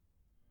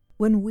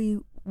When we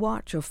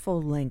watch a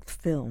full-length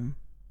film,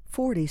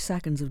 40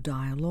 seconds of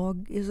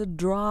dialogue is a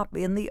drop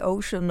in the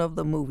ocean of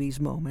the movie's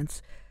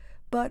moments,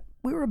 but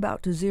we're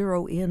about to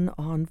zero in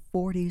on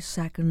 40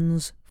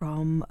 seconds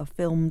from a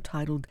film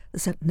titled The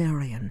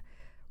Centenarian,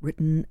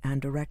 written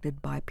and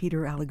directed by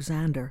Peter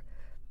Alexander,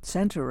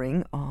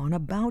 centering on a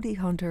bounty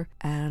hunter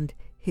and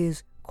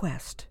his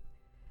quest.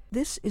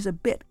 This is a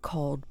bit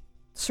called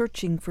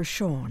Searching for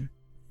Sean,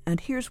 and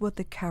here's what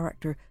the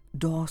character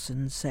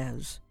Dawson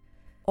says.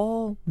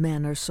 All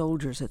men are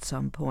soldiers at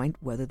some point,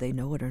 whether they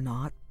know it or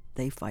not.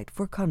 They fight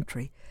for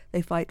country.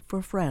 They fight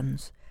for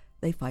friends.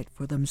 They fight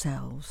for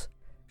themselves.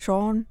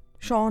 Sean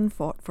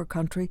fought for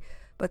country,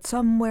 but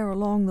somewhere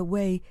along the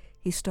way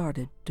he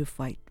started to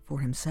fight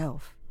for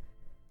himself.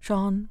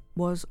 Sean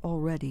was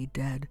already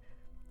dead,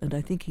 and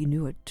I think he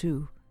knew it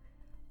too.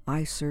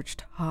 I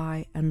searched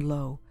high and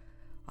low.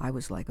 I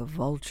was like a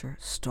vulture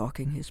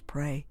stalking his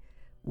prey,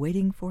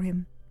 waiting for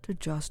him to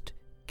just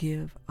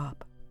give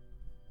up.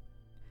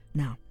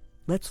 Now,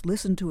 let's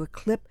listen to a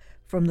clip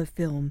from the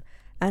film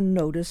and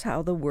notice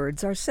how the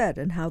words are said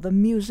and how the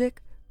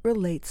music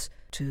relates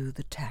to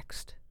the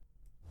text.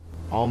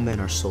 All men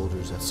are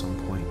soldiers at some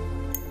point,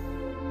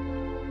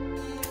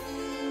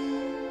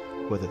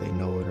 whether they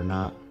know it or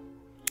not.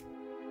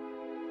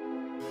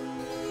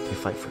 They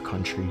fight for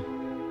country,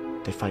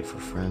 they fight for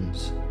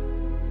friends,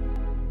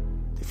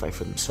 they fight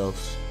for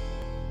themselves.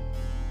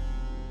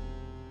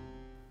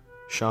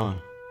 Sean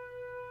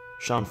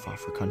fought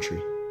for country,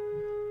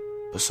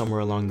 but somewhere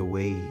along the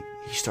way,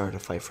 he started to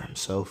fight for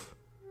himself.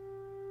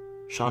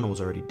 Sean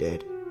was already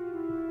dead,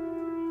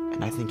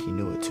 and I think he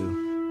knew it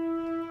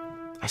too.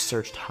 I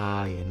searched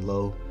high and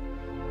low.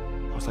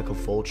 I was like a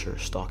vulture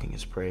stalking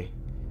his prey,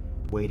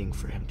 waiting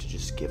for him to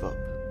just give up.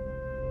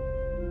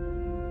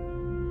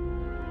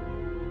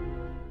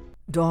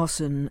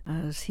 Dawson,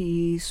 as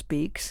he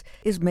speaks,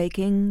 is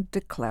making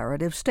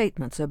declarative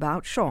statements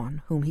about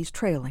Sean, whom he's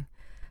trailing.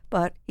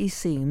 But he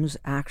seems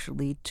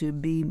actually to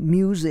be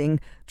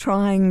musing,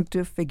 trying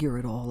to figure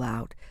it all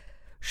out.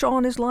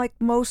 Sean is like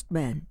most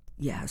men,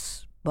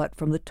 yes, but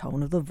from the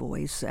tone of the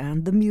voice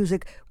and the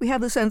music, we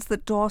have the sense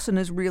that Dawson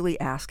is really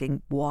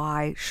asking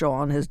why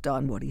Sean has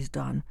done what he's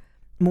done.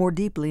 More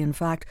deeply, in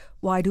fact,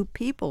 why do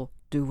people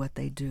do what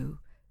they do?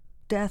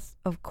 Death,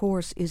 of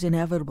course, is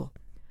inevitable.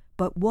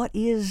 But what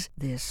is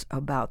this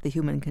about the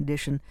human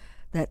condition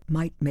that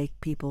might make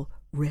people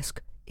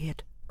risk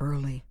it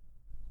early?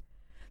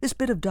 This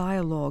bit of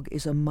dialogue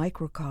is a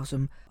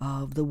microcosm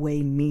of the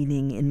way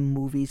meaning in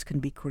movies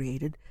can be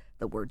created,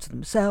 the words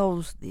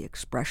themselves, the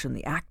expression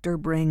the actor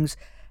brings,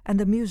 and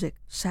the music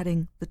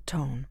setting the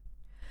tone.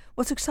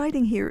 What's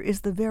exciting here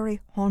is the very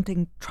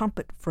haunting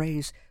trumpet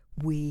phrase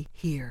we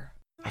hear.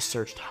 I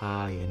searched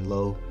high and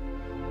low.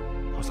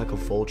 I was like a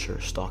vulture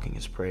stalking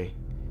his prey,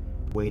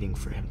 waiting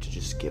for him to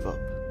just give up.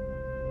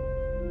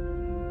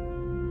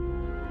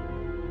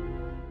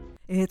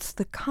 It's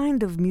the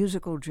kind of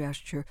musical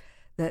gesture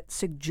that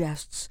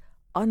suggests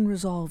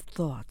unresolved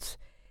thoughts.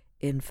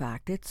 In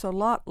fact, it's a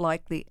lot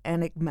like the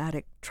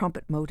enigmatic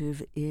trumpet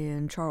motive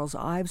in Charles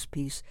Ives'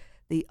 piece,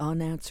 The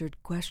Unanswered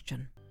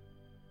Question.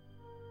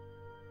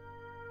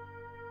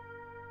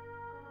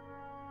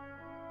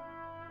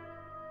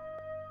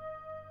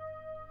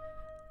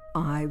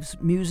 Ives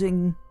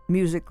musing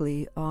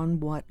musically on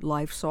what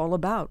life's all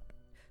about.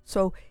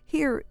 So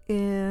here,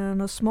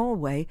 in a small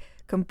way,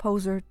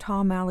 composer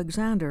Tom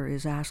Alexander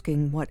is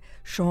asking what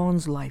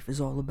Sean's life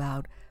is all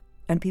about,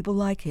 and people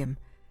like him,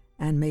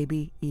 and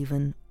maybe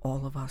even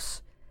all of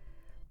us.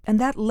 And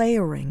that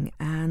layering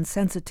and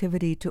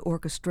sensitivity to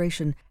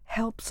orchestration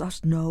helps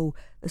us know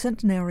The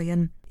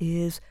Centenarian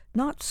is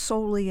not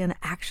solely an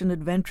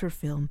action-adventure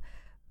film,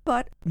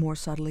 but more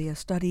subtly a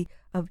study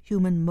of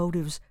human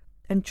motives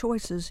and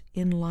choices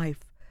in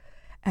life.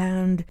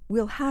 And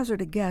we'll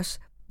hazard a guess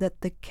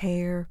that the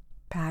care,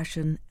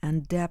 passion,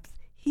 and depth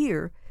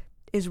here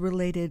is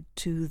related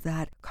to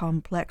that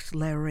complex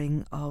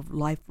layering of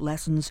life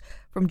lessons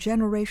from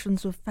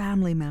generations of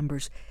family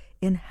members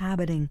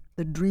inhabiting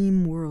the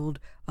dream world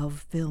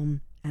of film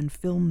and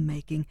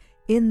filmmaking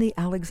in the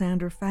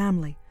Alexander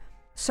family,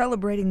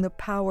 celebrating the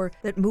power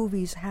that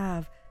movies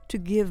have to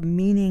give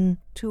meaning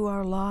to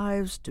our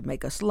lives, to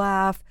make us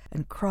laugh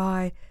and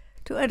cry,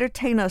 to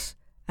entertain us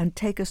and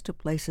take us to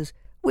places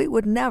we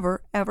would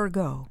never, ever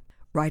go.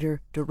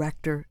 Writer,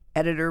 director,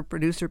 editor,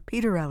 producer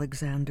Peter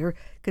Alexander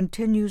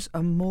continues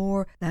a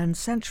more than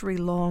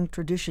century-long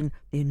tradition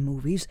in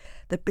movies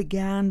that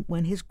began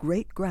when his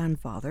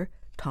great-grandfather,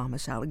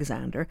 Thomas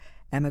Alexander,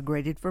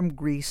 emigrated from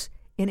Greece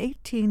in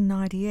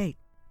 1898.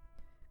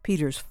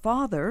 Peter's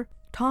father,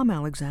 Tom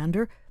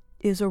Alexander,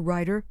 is a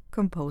writer,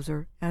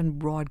 composer, and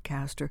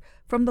broadcaster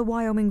from the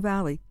Wyoming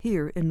Valley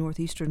here in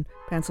northeastern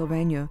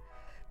Pennsylvania.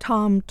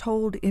 Tom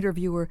told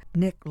interviewer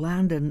Nick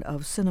Landon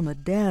of Cinema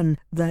Den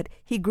that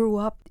he grew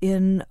up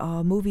in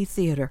a movie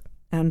theater,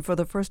 and for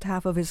the first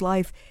half of his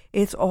life,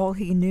 it's all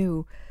he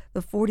knew.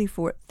 The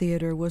 44th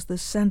Theater was the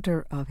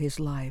center of his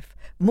life,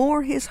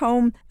 more his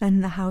home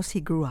than the house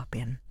he grew up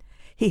in.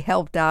 He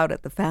helped out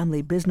at the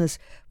family business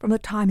from the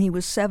time he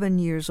was 7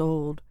 years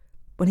old.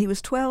 When he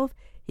was 12,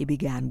 he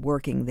began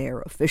working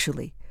there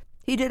officially.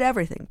 He did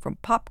everything from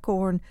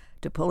popcorn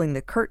to pulling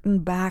the curtain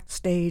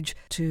backstage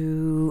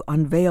to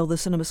unveil the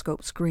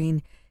CinemaScope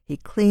screen. He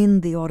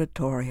cleaned the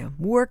auditorium,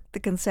 worked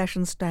the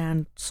concession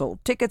stand,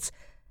 sold tickets,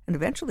 and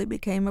eventually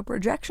became a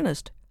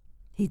projectionist.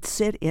 He'd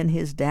sit in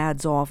his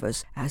dad's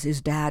office, as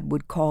his dad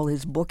would call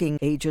his booking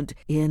agent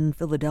in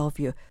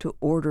Philadelphia, to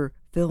order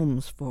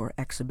films for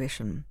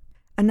exhibition.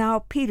 And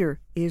now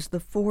Peter is the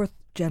fourth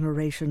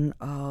generation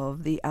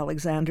of the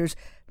Alexanders,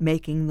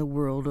 making the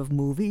world of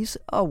movies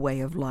a way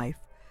of life.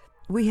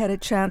 We had a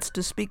chance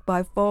to speak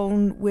by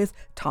phone with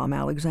Tom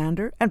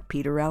Alexander and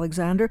Peter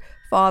Alexander,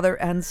 father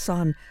and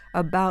son,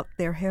 about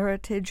their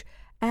heritage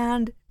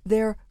and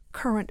their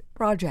current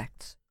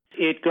projects.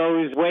 It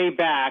goes way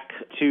back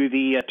to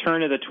the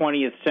turn of the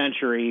 20th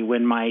century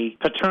when my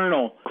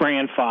paternal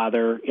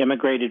grandfather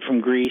immigrated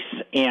from Greece,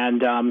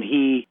 and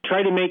he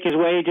tried to make his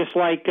way just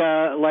like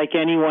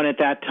anyone at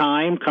that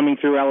time, coming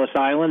through Ellis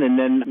Island and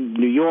then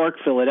New York,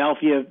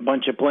 Philadelphia, a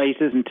bunch of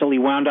places, until he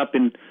wound up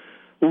in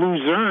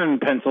Luzerne,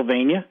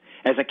 Pennsylvania,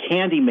 as a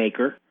candy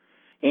maker.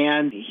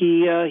 And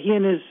he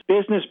and his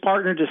business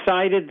partner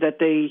decided that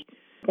they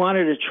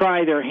wanted to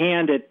try their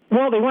hand at,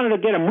 well, they wanted to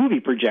get a movie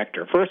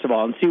projector, first of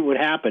all, and see what would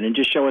happen and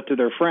just show it to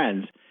their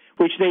friends,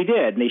 which they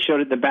did. And they showed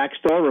it in the back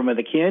storeroom of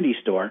the candy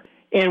store.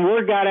 And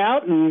word got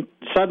out, and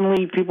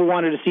suddenly people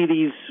wanted to see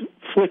these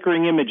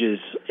flickering images.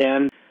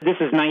 And this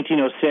is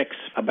 1906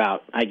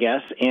 about, I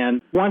guess.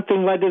 And one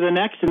thing led to the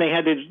next, and they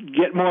had to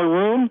get more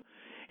room.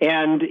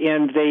 And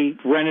they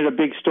rented a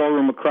big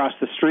storeroom across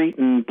the street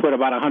and put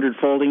about 100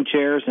 folding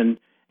chairs, and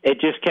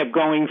it just kept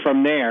going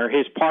from there.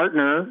 His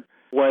partner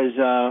was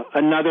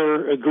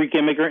another Greek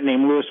immigrant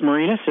named Louis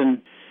Marinas, and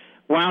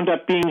wound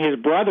up being his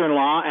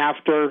brother-in-law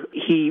after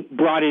he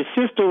brought his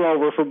sister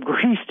over from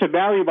Greece to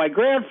marry my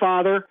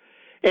grandfather,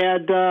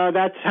 and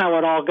that's how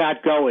it all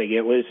got going.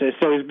 It was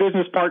so his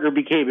business partner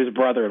became his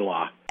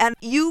brother-in-law. And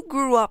you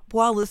grew up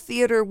while the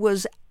theater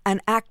was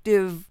an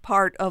active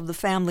part of the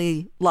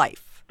family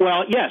life.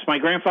 Well, yes, my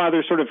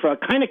grandfather sort of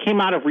kind of came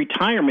out of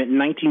retirement in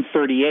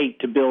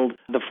 1938 to build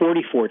the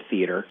 44th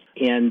Theater,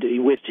 and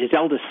with his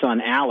eldest son,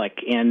 Alec,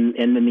 and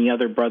then the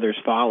other brothers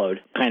followed,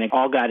 kind of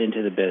all got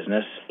into the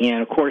business.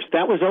 And, of course,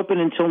 that was open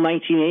until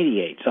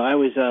 1988. So I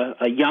was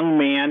a young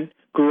man,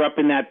 grew up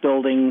in that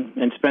building,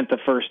 and spent the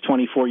first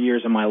 24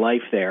 years of my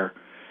life there.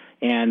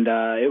 And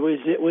it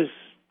was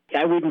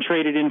I wouldn't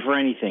trade it in for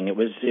anything. It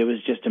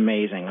was just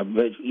amazing.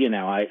 But, you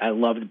know, I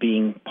loved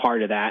being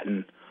part of that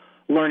and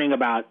learning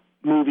about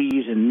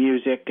movies and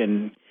music,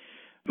 and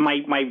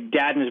my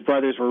dad and his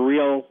brothers were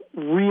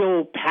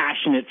real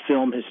passionate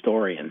film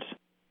historians.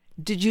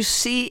 Did you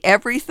see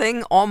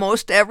everything,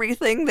 almost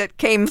everything that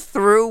came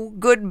through,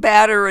 good,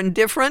 bad, or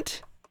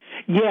indifferent?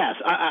 Yes,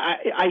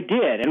 I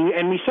did,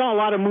 and we saw a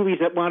lot of movies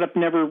that wound up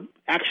never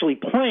actually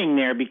playing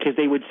there because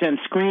they would send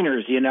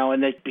screeners, you know,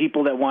 and the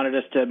people that wanted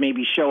us to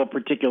maybe show a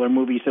particular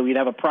movie, so we'd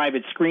have a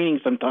private screening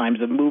sometimes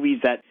of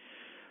movies that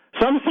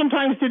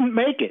sometimes didn't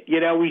make it. You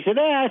know, we said,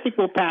 I think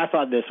we'll pass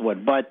on this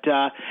one. But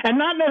and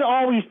not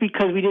always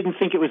because we didn't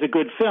think it was a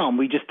good film.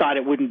 We just thought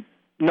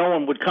no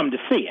one would come to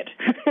see it.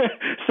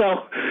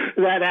 So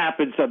that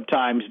happened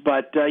sometimes.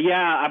 But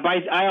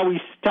I always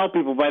tell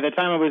people by the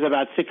time I was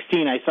about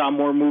 16, I saw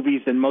more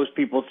movies than most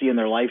people see in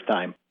their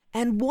lifetime.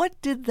 And what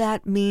did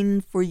that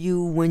mean for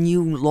you when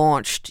you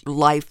launched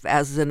life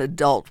as an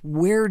adult?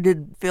 Where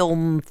did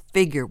film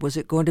figure? Was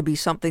it going to be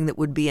something that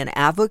would be an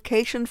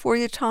avocation for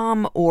you,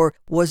 Tom, or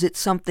was it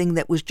something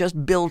that was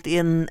just built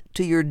in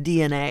to your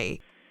DNA?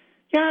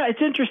 Yeah,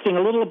 it's interesting,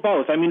 a little of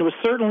both. I mean, it was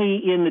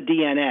certainly in the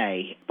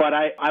DNA, but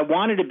I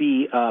wanted to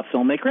be a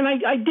filmmaker, and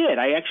I did.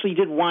 I actually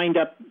did wind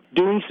up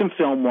doing some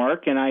film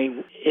work,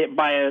 and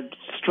by a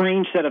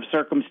strange set of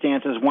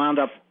circumstances, wound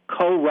up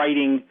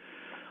co-writing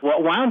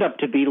what wound up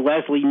to be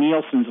Leslie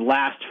Nielsen's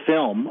last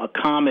film, a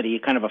comedy,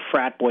 kind of a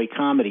frat boy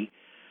comedy.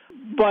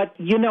 But,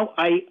 you know,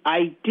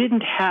 I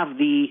didn't have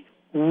the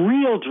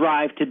real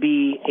drive to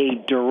be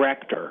a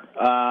director.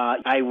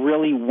 I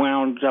really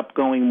wound up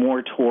going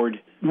more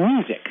toward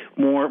music,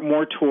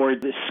 more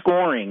toward the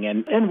scoring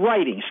and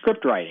writing,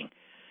 script writing.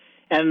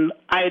 And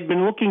I had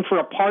been looking for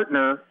a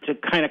partner to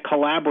kind of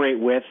collaborate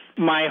with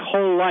my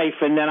whole life,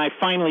 and then I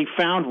finally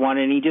found one,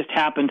 and he just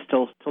happens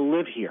to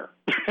live here.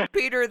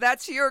 Peter,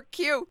 that's your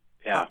cue.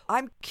 Yeah.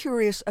 I'm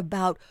curious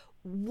about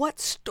what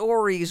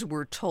stories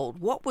were told.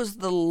 What was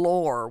the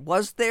lore?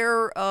 Was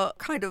there a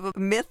kind of a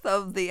myth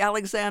of the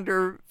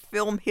Alexander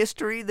film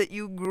history that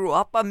you grew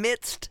up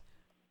amidst?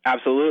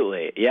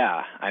 Absolutely,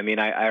 yeah. I mean,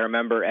 I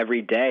remember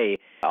every day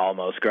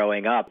almost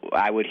growing up,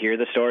 I would hear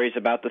the stories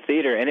about the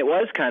theater, and it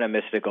was kind of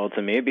mystical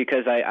to me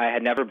because I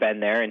had never been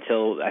there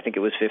until I think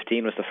it was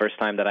 15 was the first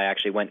time that I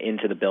actually went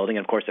into the building.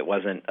 Of course, it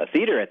wasn't a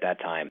theater at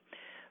that time.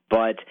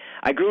 But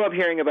I grew up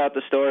hearing about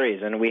the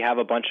stories, and we have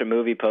a bunch of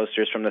movie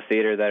posters from the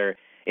theater that are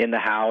in the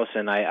house,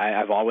 and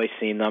I've always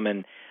seen them.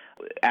 And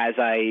as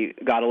I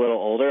got a little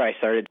older, I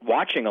started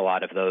watching a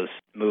lot of those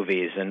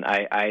movies, and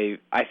I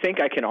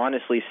think I can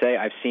honestly say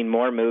I've seen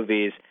more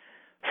movies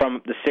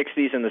from the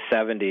 60s and the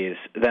 70s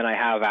than I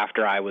have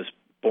after I was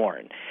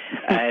born.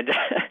 And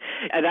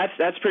and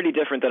that's pretty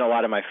different than a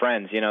lot of my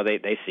friends. You know,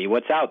 they see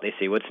what's out, they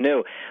see what's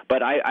new.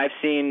 But I've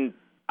seen,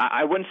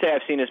 I wouldn't say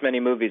I've seen as many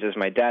movies as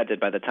my dad did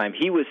by the time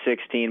he was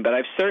 16, but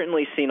I've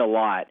certainly seen a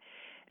lot.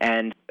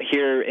 And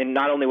here, in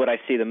not only would I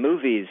see the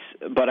movies,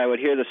 but I would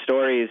hear the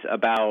stories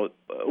about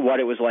what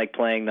it was like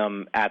playing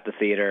them at the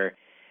theater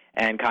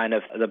and kind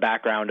of the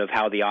background of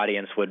how the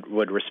audience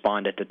would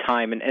respond at the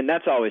time. And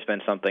that's always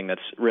been something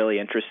that's really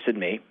interested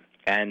me.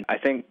 And I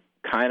think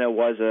kind of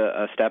was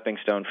a stepping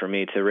stone for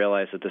me to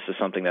realize that this is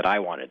something that I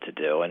wanted to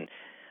do and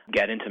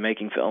get into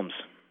making films.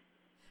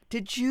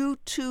 Did you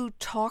two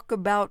talk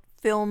about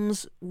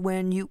films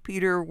when you,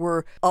 Peter,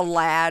 were a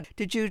lad?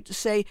 Did you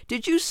say,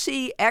 did you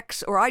see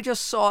X, or I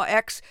just saw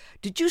X?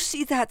 Did you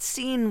see that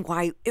scene?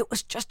 Why, it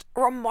was just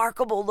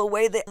remarkable the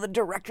way that the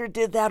director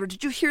did that. Or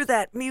did you hear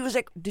that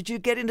music? Did you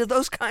get into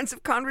those kinds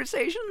of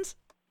conversations?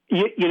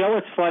 You know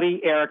what's funny,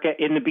 Erica?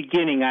 In the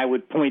beginning, I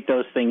would point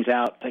those things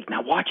out. Like,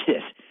 now watch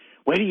this.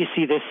 Where do you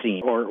see this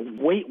scene? Or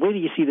wait, where do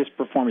you see this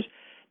performance?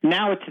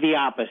 Now it's the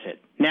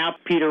opposite. Now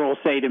Peter will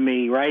say to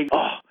me, right,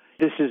 oh,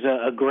 this is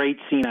a great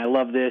scene. I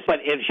love this. But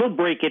if he'll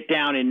break it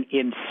down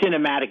in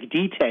cinematic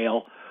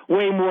detail,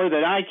 way more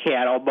than I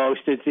can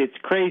almost. It's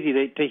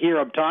crazy to hear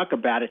him talk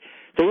about it.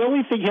 The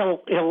only thing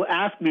he'll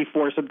ask me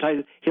for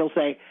sometimes, he'll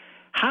say,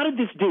 how did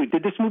this do?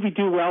 Did this movie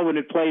do well when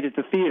it played at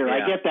the theater?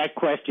 Yeah. I get that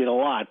question a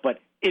lot. But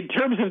in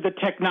terms of the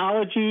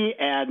technology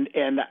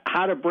and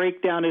how to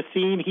break down a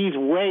scene,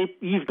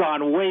 he's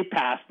gone way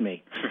past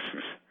me.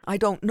 I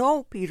don't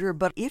know, Peter,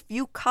 but if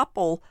you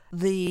couple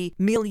the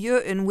milieu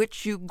in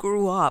which you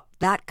grew up,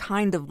 that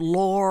kind of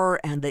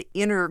lore and the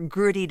inner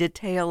gritty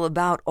detail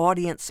about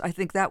audience, I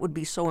think that would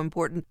be so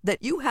important,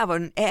 that you have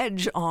an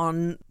edge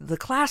on the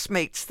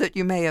classmates that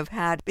you may have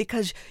had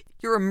because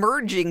you're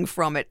emerging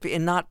from it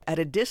and not at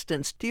a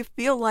distance. Do you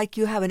feel like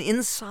you have an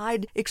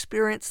inside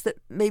experience that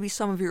maybe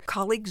some of your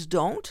colleagues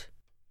don't?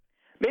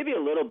 Maybe a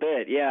little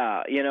bit,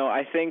 yeah. You know,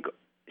 I think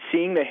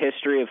seeing the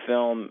history of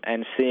film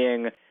and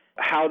seeing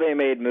how they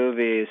made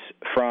movies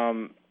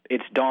from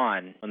its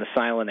dawn in the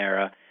silent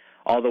era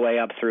all the way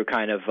up through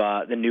kind of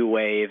the new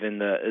wave in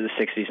the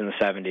 60s and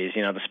the 70s,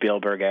 you know, the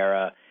Spielberg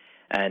era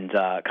and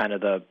kind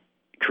of the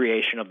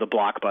creation of the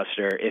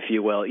blockbuster, if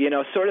you will. You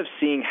know, sort of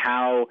seeing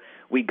how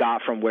we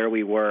got from where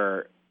we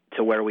were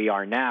to where we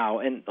are now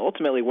and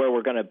ultimately where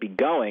we're going to be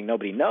going,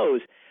 nobody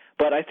knows.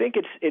 But I think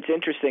it's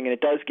interesting, and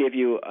it does give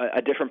you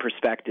a different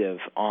perspective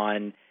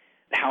on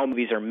how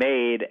movies are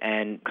made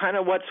and kind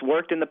of what's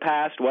worked in the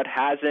past, what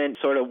hasn't,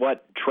 sort of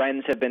what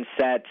trends have been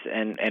set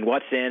and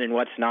what's in and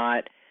what's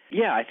not.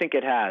 Yeah, I think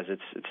it has.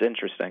 It's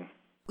interesting.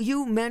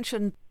 You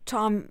mentioned,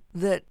 Tom,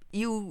 that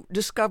you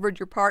discovered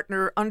your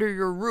partner under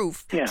your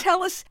roof. Yeah.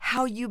 Tell us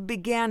how you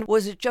began.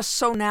 Was it just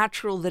so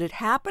natural that it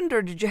happened,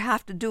 or did you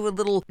have to do a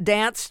little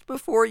dance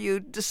before you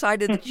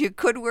decided that you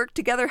could work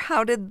together?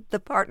 How did the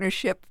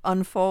partnership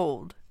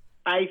unfold?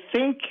 I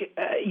think,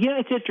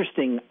 it's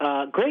interesting.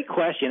 Great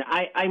question.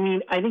 I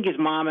mean, I think his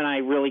mom and I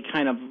really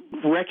kind of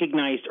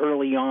recognized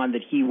early on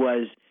that he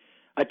was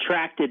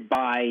attracted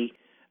by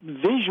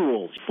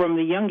visuals from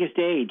the youngest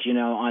age, you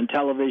know, on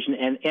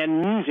television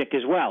and music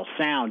as well,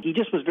 sound. He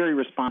just was very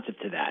responsive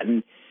to that.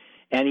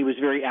 And he was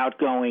very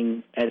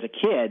outgoing as a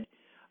kid,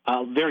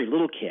 very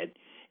little kid.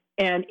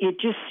 And it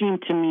just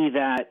seemed to me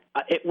that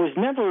it was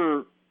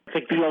never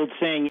like the old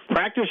saying,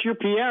 practice your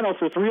piano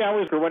for 3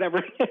 hours or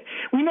whatever.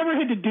 We never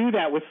had to do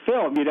that with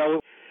film, you know.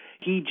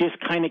 He just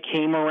kind of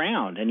came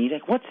around, and he's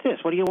like, what's this?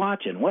 What are you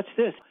watching? What's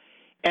this?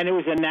 And it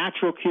was a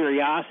natural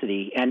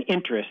curiosity and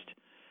interest.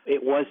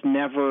 It was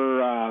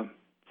never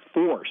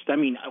forced. I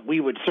mean, we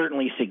would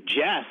certainly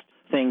suggest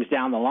things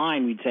down the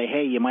line. We'd say,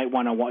 hey, you might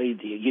want to,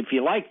 if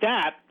you like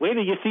that, wait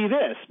till you see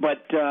this.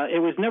 But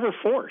it was never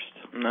forced.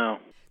 No.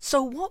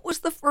 So what was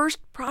the first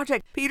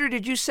project? Peter,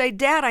 did you say,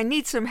 Dad, I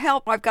need some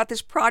help. I've got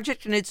this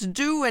project and it's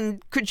due,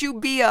 and could you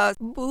be a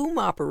boom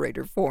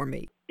operator for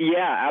me?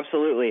 Yeah,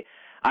 absolutely.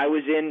 I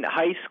was in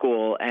high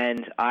school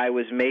and I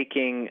was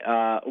making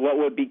what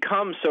would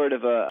become sort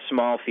of a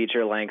small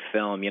feature-length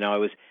film. You know, I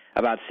was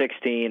about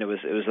 16. It was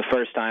the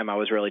first time I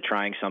was really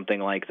trying something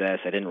like this.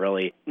 I didn't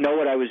really know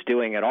what I was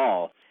doing at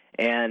all.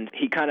 And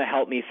he kind of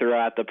helped me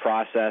throughout the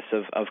process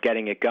of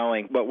getting it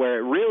going. But where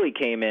it really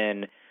came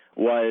in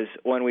was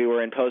when we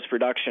were in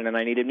post-production and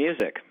I needed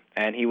music.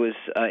 And he was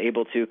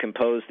able to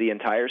compose the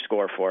entire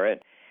score for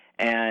it.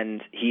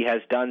 And he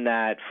has done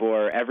that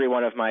for every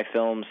one of my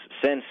films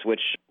since, which,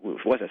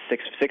 was it,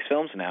 six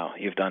films now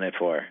you've done it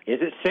for? Is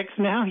it 6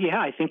 now? Yeah,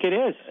 I think it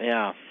is.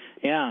 Yeah.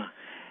 Yeah.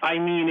 I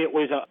mean, it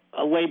was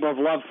a labor of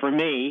love for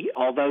me,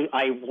 although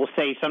I will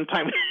say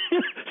sometimes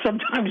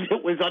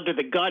it was under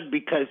the gun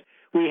because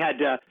we had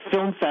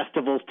film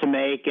festivals to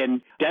make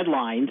and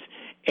deadlines.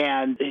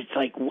 And it's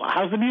like,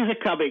 how's the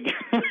music coming?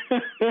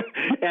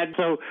 And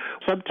so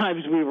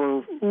sometimes we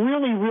were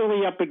really,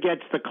 really up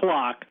against the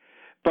clock.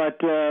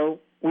 But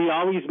we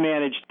always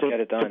managed to get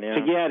it done.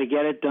 To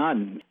get it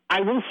done.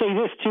 I will say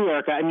this too,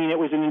 Erica. I mean, it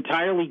was an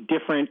entirely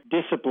different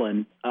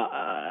discipline.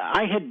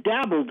 I had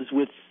dabbled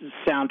with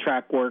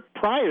soundtrack work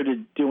prior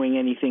to doing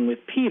anything with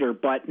Peter,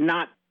 but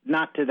not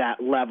to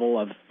that level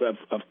of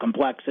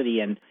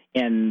complexity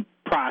and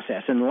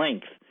process and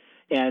length.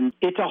 And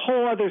it's a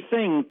whole other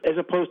thing as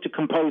opposed to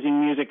composing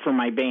music for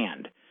my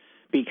band,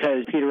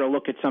 because Peter will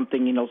look at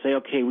something and he'll say,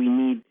 okay, we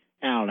need,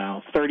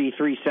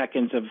 33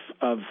 seconds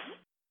of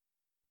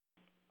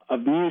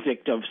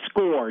music, of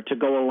score to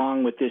go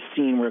along with this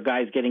scene where a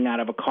guy's getting out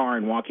of a car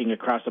and walking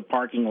across a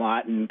parking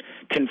lot and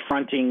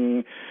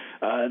confronting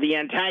the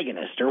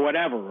antagonist or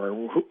whatever,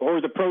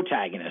 or the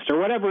protagonist or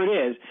whatever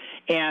it is.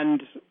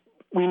 And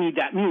we need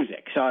that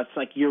music. So it's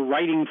like you're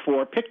writing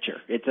for a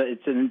picture.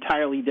 It's an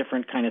entirely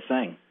different kind of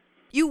thing.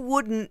 You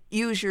wouldn't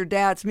use your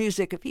dad's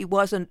music if he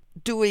wasn't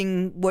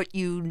doing what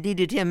you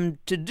needed him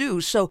to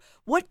do. So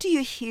what do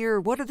you hear?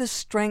 What are the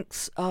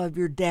strengths of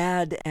your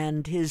dad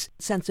and his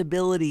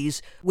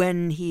sensibilities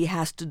when he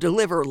has to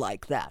deliver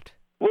like that?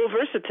 Well,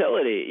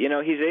 versatility.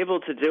 He's able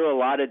to do a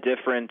lot of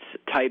different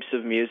types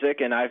of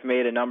music, and I've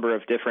made a number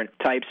of different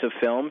types of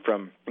film,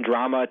 from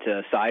drama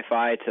to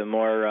sci-fi to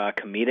more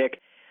comedic.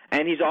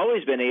 And he's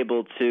always been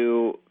able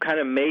to kind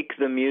of make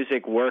the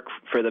music work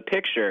for the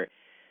picture.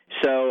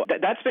 So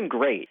that's been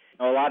great.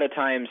 A lot of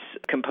times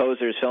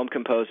composers, film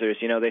composers,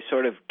 they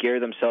sort of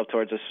gear themselves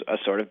towards a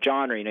sort of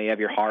genre. You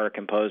have your horror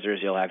composers,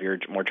 you'll have your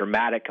more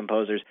dramatic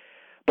composers.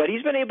 But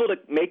he's been able to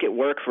make it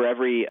work for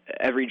every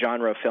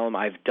genre of film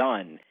I've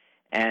done.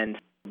 And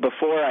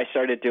before I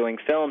started doing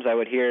films, I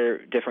would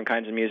hear different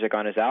kinds of music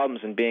on his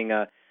albums, and being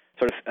a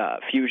sort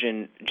of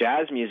fusion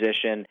jazz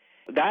musician,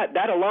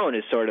 that alone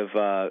is sort of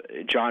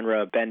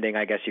genre bending,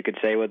 I guess you could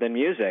say, within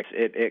music.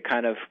 It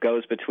kind of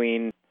goes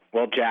between,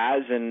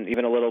 jazz and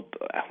even a little,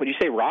 would you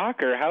say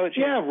rock, or how would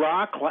you? Yeah,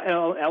 rock,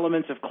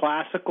 elements of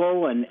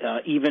classical, and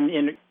even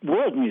in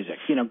world music,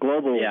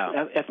 global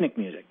ethnic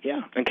music,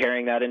 yeah. And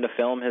carrying that into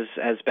film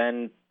has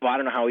been, I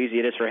don't know how easy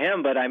it is for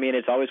him, but I mean,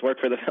 it's always worked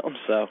for the film,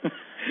 so.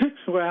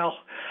 Well,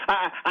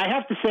 I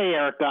have to say,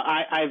 Erica,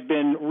 I've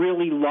been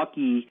really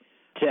lucky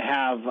to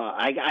have,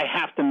 I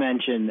have to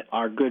mention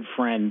our good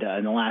friend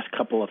in the last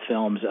couple of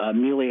films,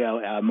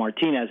 Emilio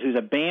Martinez, who's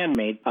a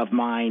bandmate of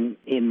mine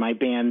in my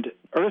band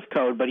Earth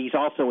Code, but he's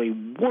also a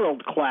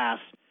world-class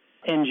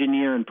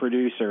engineer and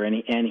producer, and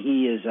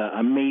he is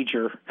a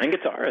major... And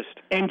guitarist.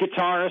 And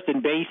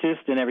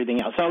bassist and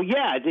everything else. So,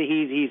 yeah,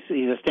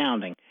 he's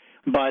astounding.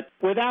 But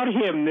without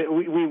him,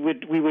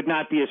 we would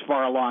not be as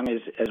far along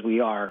as we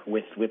are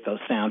with those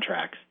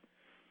soundtracks.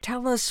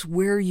 Tell us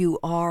where you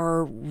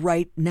are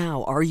right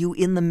now. Are you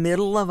in the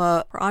middle of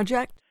a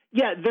project?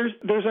 Yeah,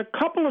 there's a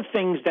couple of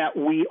things that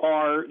we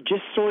are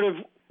just sort of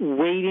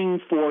waiting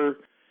for,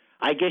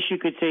 I guess you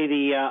could say,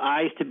 the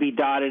I's to be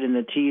dotted and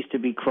the T's to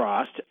be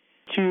crossed.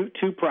 Two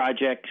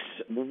projects.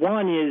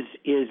 One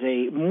is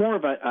a more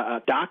of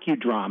a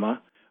docudrama,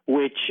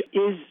 which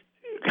is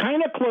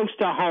kind of close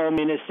to home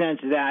in a sense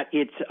that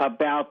it's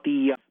about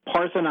the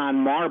Parthenon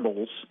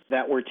marbles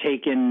that were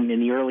taken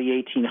in the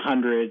early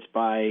 1800s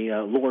by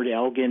Lord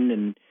Elgin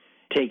and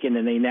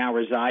they now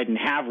reside and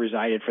have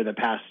resided for the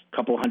past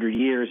couple hundred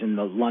years in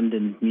the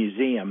London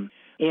Museum.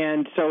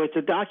 And so it's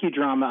a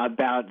docudrama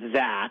about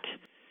that.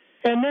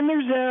 And then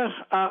there's a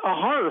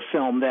horror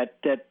film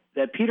that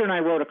Peter and I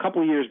wrote a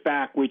couple years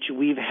back, which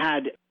we've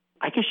had,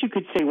 I guess you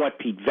could say,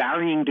 Pete,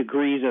 varying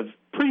degrees of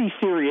pretty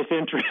serious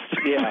interest.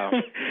 Yeah.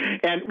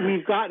 And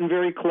we've gotten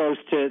very close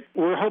to,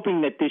 we're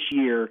hoping that this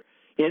year,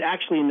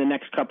 actually in the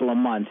next couple of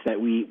months, that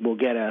we will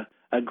get a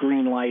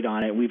green light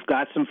on it. We've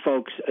got some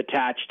folks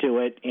attached to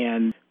it,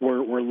 and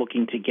we're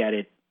looking to get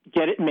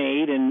it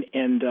made,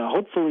 and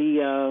hopefully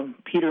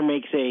Peter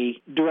makes a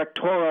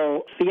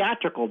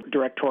theatrical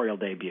directorial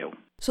debut.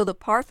 So the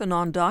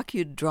Parthenon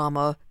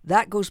docudrama,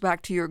 that goes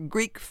back to your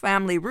Greek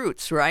family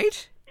roots,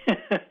 right?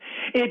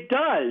 It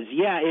does.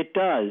 Yeah, it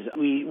does.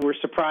 We were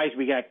surprised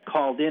we got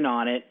called in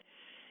on it,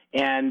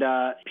 and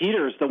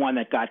Peter's the one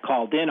that got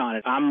called in on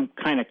it. I'm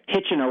kind of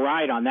hitching a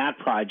ride on that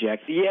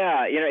project.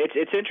 Yeah,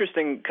 it's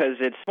interesting because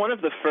it's one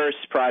of the first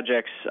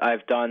projects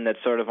I've done that's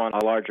sort of on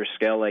a larger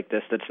scale like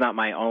this that's not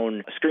my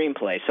own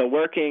screenplay. So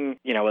working,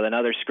 with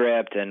another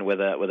script and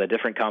with a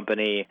different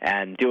company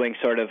and doing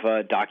sort of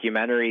a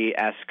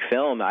documentary-esque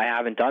film, I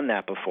haven't done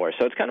that before.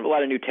 So it's kind of a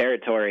lot of new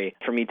territory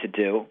for me to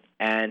do.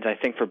 And I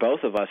think for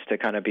both of us to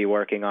kind of be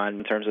working on,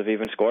 in terms of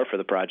even score for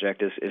the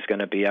project, is going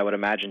to be, I would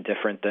imagine,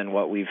 different than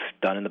what we've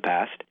done in the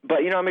past. But,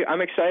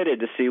 I'm excited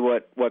to see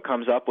what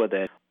comes up with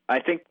it. I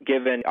think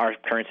given our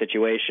current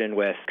situation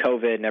with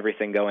COVID and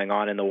everything going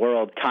on in the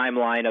world,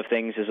 timeline of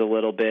things is a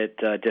little bit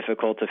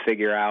difficult to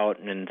figure out,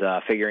 and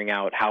figuring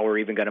out how we're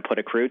even going to put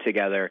a crew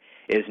together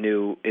is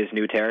new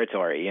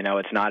territory.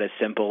 It's not as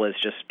simple as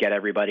just get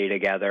everybody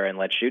together and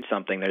let's shoot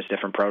something. There's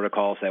different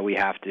protocols that we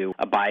have to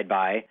abide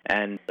by,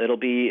 and it'll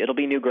be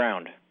new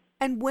ground.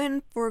 And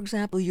when, for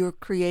example, you're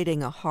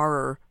creating a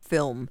horror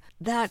film,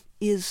 that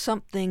is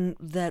something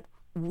that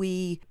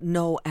we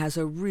know as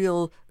a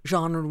real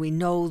genre. We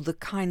know the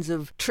kinds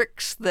of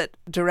tricks that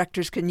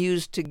directors can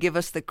use to give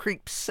us the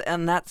creeps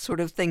and that sort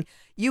of thing.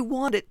 You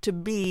want it to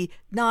be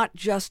not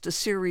just a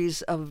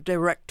series of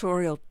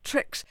directorial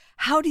tricks.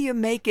 How do you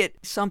make it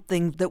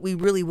something that we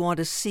really want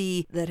to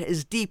see that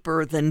is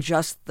deeper than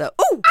just the,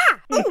 ooh,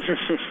 ah,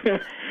 ooh?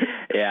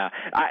 Yeah,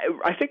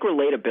 I think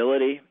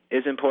relatability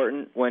is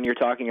important when you're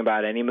talking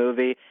about any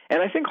movie,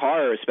 and I think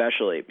horror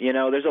especially. You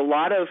know, there's a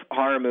lot of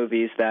horror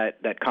movies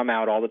that come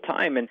out all the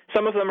time, and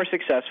some of them are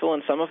successful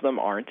and some of them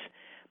aren't.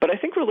 But I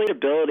think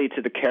relatability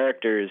to the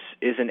characters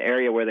is an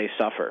area where they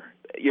suffer.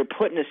 You're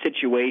put in a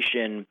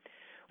situation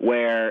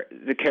where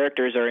the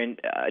characters are in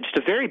just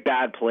a very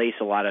bad place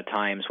a lot of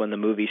times when the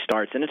movie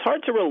starts. And it's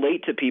hard to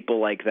relate to people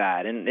like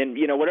that. And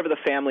you know, whatever the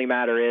family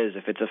matter is,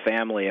 if it's a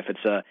family, if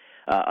it's a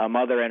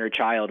mother and her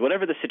child,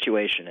 whatever the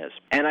situation is.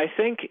 And I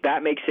think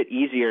that makes it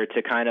easier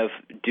to kind of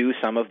do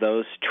some of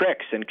those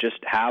tricks and just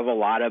have a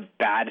lot of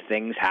bad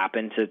things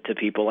happen to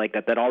people like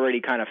that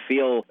already kind of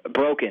feel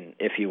broken,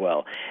 if you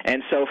will.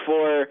 And so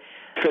for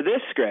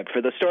this script,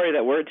 for the story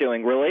that we're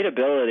doing,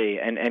 relatability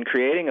and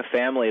creating a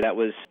family that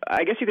was,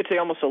 I guess you could say,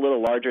 almost a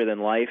little larger than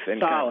life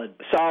and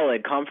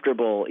solid,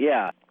 comfortable,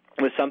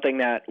 was something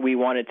that we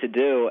wanted to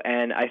do.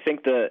 And I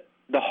think the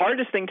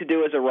hardest thing to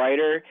do as a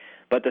writer,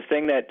 but the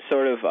thing that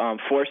sort of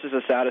forces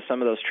us out of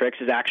some of those tricks,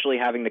 is actually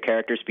having the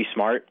characters be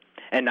smart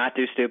and not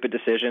do stupid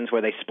decisions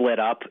where they split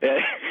up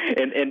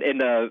in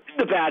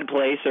the bad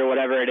place or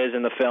whatever it is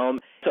in the film.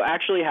 So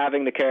actually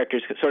having the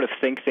characters sort of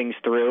think things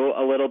through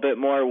a little bit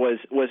more was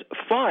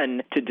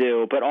fun to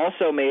do, but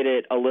also made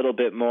it a little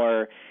bit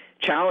more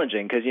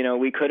challenging because, you know,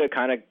 we could have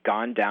kind of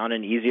gone down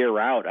an easier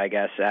route, I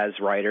guess, as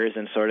writers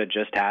and sort of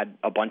just had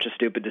a bunch of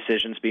stupid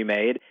decisions be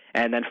made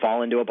and then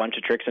fall into a bunch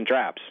of tricks and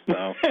traps.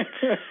 So.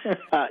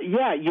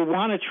 You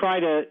want to try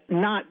to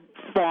not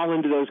fall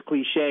into those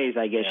cliches,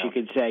 I guess you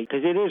could say,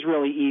 because it is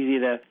really easy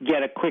to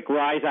get a quick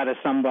rise out of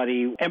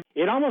somebody. And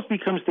it almost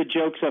becomes the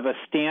jokes of a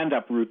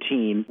stand-up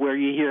routine where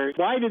you hear,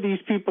 why do these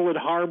people in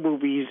horror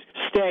movies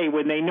stay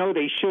when they know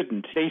they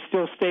shouldn't? They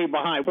still stay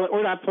behind. But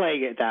we're not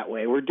playing it that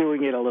way. We're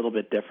doing it a little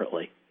bit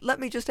differently. Let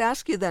me just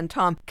ask you then,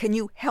 Tom, can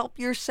you help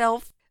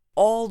yourself?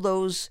 All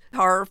those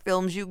horror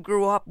films you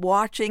grew up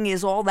watching,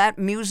 is all that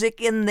music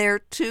in there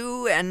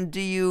too? And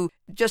do you,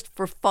 just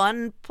for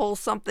fun, pull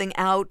something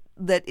out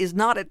that is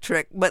not a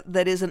trick, but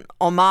that is an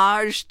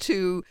homage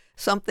to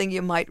something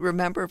you might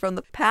remember from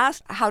the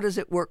past? How does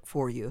it work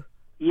for you?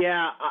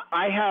 Yeah,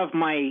 I have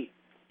my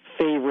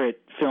favorite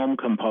film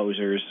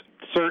composers,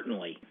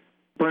 certainly.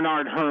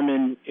 Bernard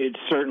Herrmann is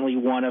certainly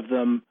one of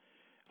them.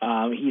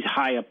 He's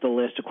high up the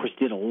list. Of course,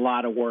 did a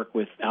lot of work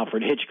with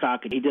Alfred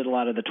Hitchcock, and he did a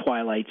lot of the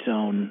Twilight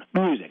Zone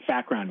music,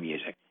 background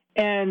music.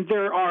 And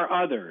there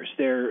are others.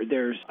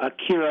 There's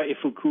Akira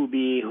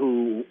Ifukube,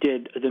 who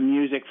did the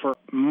music for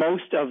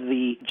most of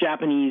the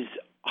Japanese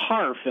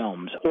horror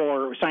films,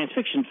 or science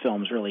fiction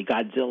films, really,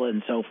 Godzilla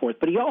and so forth.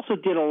 But he also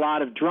did a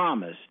lot of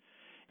dramas,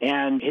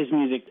 and his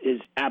music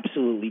is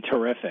absolutely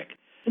terrific.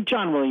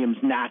 John Williams,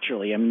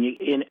 naturally. I mean,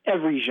 in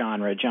every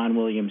genre, John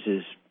Williams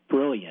is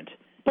brilliant.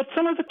 But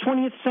some of the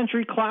 20th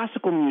century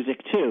classical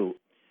music, too.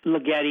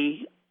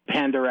 Ligeti,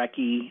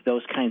 Penderecki,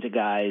 those kinds of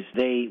guys,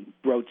 they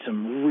wrote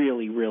some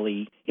really,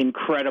 really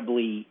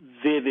incredibly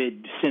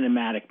vivid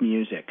cinematic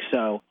music.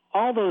 So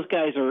all those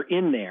guys are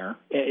in there.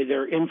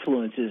 Their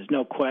influences,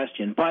 no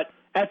question. But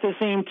at the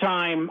same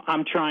time,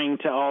 I'm trying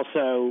to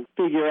also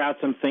figure out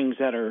some things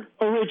that are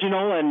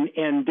original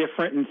and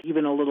different and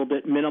even a little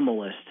bit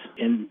minimalist,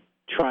 and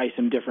try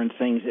some different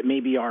things that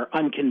maybe are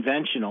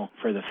unconventional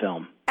for the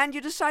film. And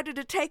you decided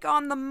to take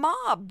on The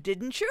Mob,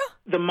 didn't you?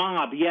 The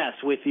Mob, yes,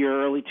 with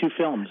your early two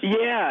films.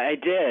 Yeah, I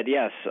did,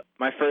 yes.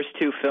 My first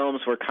two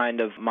films were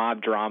kind of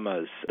mob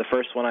dramas. The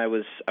first one, I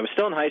was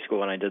still in high school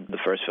when I did the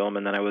first film,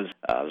 and then I was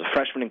a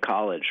freshman in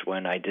college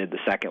when I did the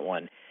second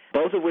one.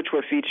 Both of which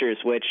were features,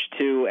 which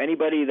to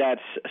anybody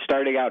that's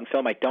starting out in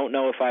film, I don't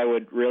know if I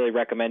would really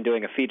recommend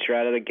doing a feature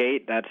out of the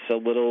gate. That's a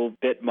little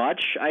bit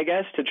much, I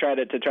guess, to try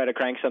to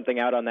crank something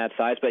out on that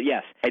size. But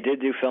yes, I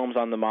did do films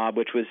on The Mob,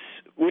 which was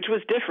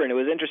different. It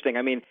was interesting.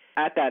 I mean,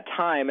 at that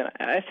time, and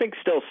I think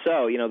still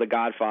so, you know, The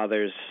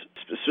Godfathers,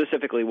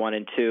 specifically 1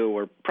 and 2,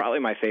 were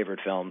probably my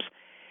favorite films.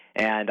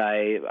 And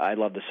I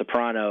love The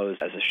Sopranos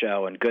as a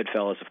show, and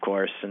Goodfellas, of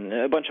course, and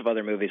a bunch of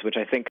other movies, which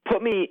I think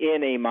put me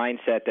in a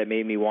mindset that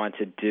made me want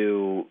to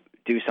do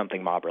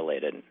something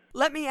mob-related.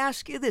 Let me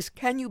ask you this.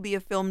 Can you be a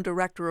film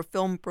director, a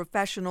film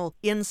professional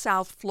in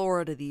South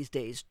Florida these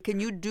days? Can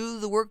you do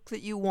the work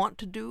that you want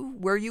to do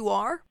where you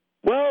are?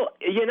 Well,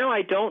 you know,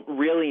 I don't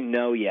really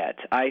know yet.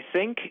 I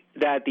think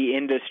that the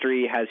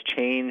industry has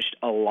changed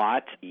a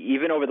lot,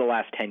 even over the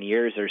last 10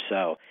 years or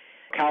so.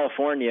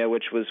 California,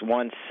 which was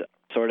once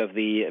sort of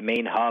the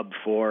main hub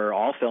for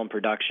all film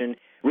production,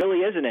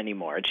 really isn't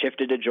anymore. It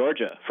shifted to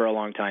Georgia for a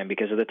long time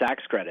because of the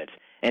tax credits.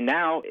 And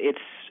now it's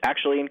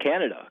actually in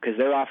Canada because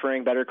they're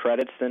offering better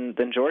credits than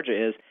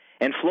Georgia is.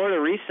 And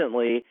Florida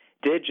recently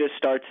did just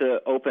start to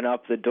open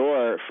up the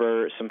door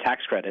for some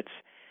tax credits.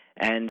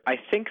 And I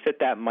think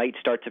that might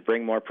start to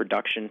bring more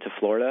production to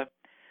Florida.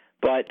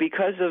 But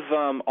because of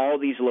all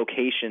these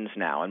locations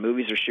now, and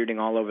movies are shooting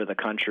all over the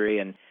country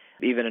and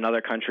even in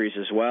other countries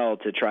as well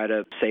to try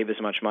to save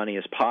as much money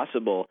as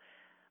possible,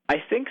 I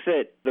think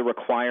that the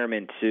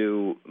requirement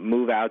to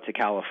move out to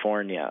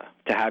California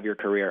to have your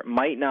career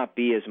might not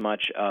be as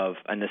much of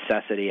a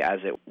necessity as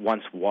it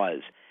once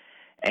was.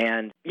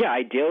 And, yeah,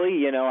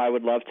 ideally, I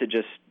would love to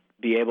just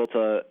be able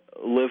to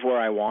live where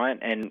I want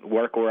and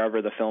work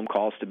wherever the film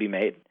calls to be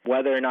made.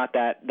 Whether or not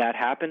that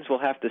happens, we'll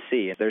have to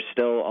see. There's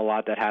still a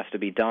lot that has to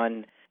be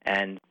done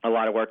and a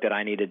lot of work that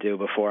I need to do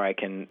before I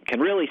can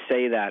really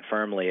say that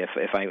firmly if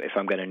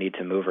I'm going to need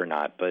to move or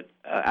not. But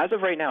as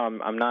of right now,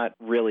 I'm not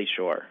really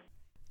sure.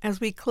 As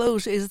we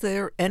close, is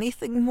there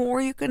anything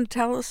more you can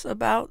tell us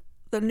about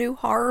the new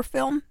horror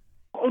film?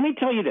 Let me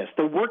tell you this.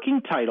 The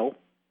working title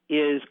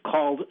is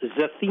called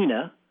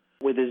Zathena,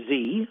 with a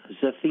Z,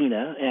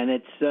 Zathena, and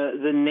it's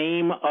the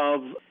name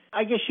of,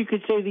 I guess you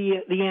could say,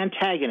 the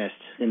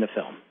antagonist in the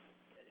film.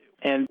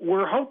 And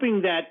we're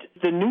hoping that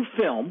the new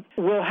film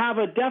will have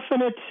a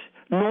definite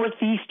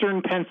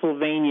northeastern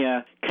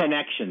Pennsylvania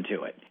connection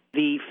to it.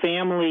 The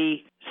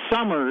family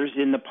summers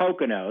in the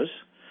Poconos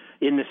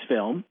in this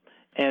film,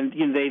 and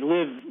they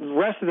live the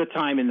rest of the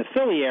time in the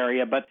Philly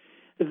area, but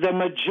the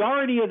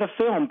majority of the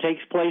film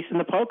takes place in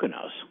the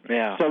Poconos.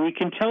 Yeah. So we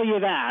can tell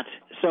you that.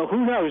 So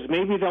who knows?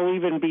 Maybe there'll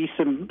even be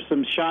some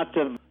shots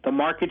of the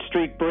Market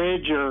Street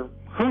Bridge, or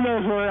who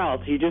knows where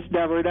else. You just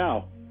never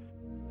know.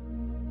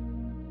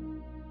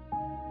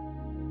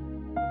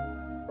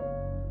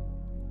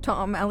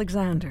 Tom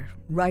Alexander,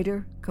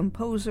 writer,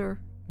 composer,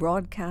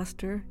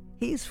 broadcaster.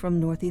 He's from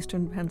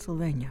northeastern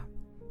Pennsylvania.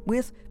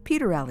 With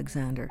Peter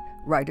Alexander,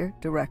 writer,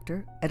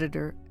 director,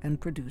 editor, and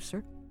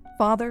producer,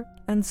 father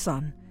and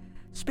son,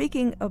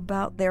 speaking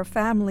about their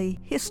family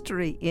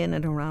history in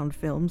and around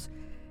films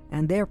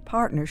and their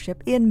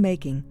partnership in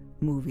making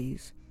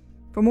movies.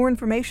 For more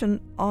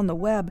information on the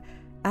web,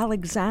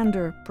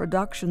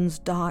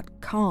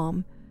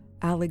 alexanderproductions.com,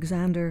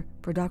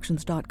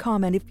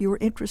 alexanderproductions.com. And if you're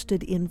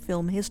interested in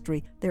film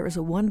history, there is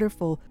a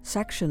wonderful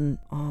section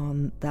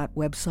on that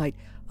website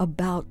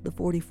about the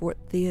 44th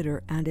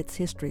Theater and its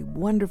history.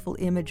 Wonderful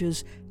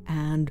images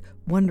and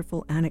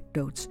wonderful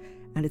anecdotes.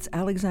 And it's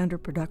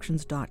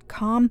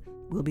alexanderproductions.com.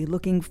 We'll be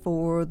looking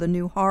for the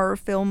new horror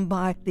film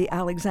by the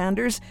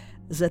Alexanders,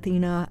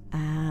 Zathena,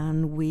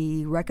 and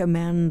we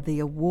recommend the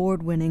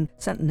award-winning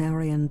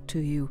Centenarian to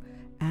you.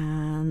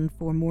 And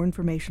for more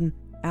information,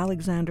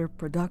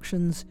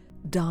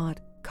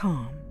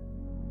 alexanderproductions.com.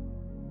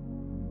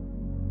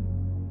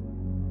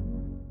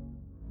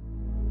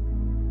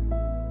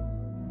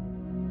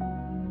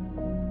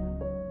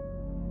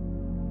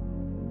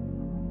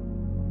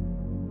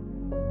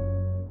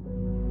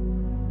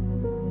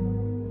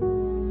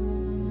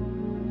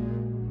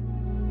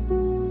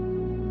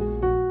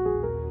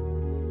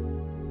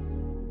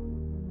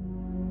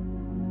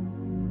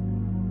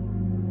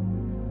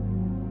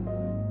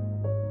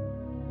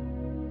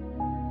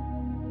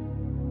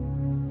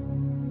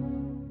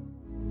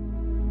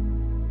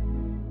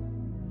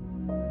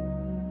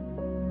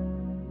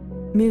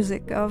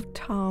 Music of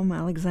Tom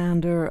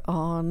Alexander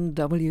on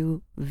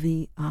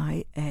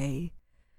WVIA.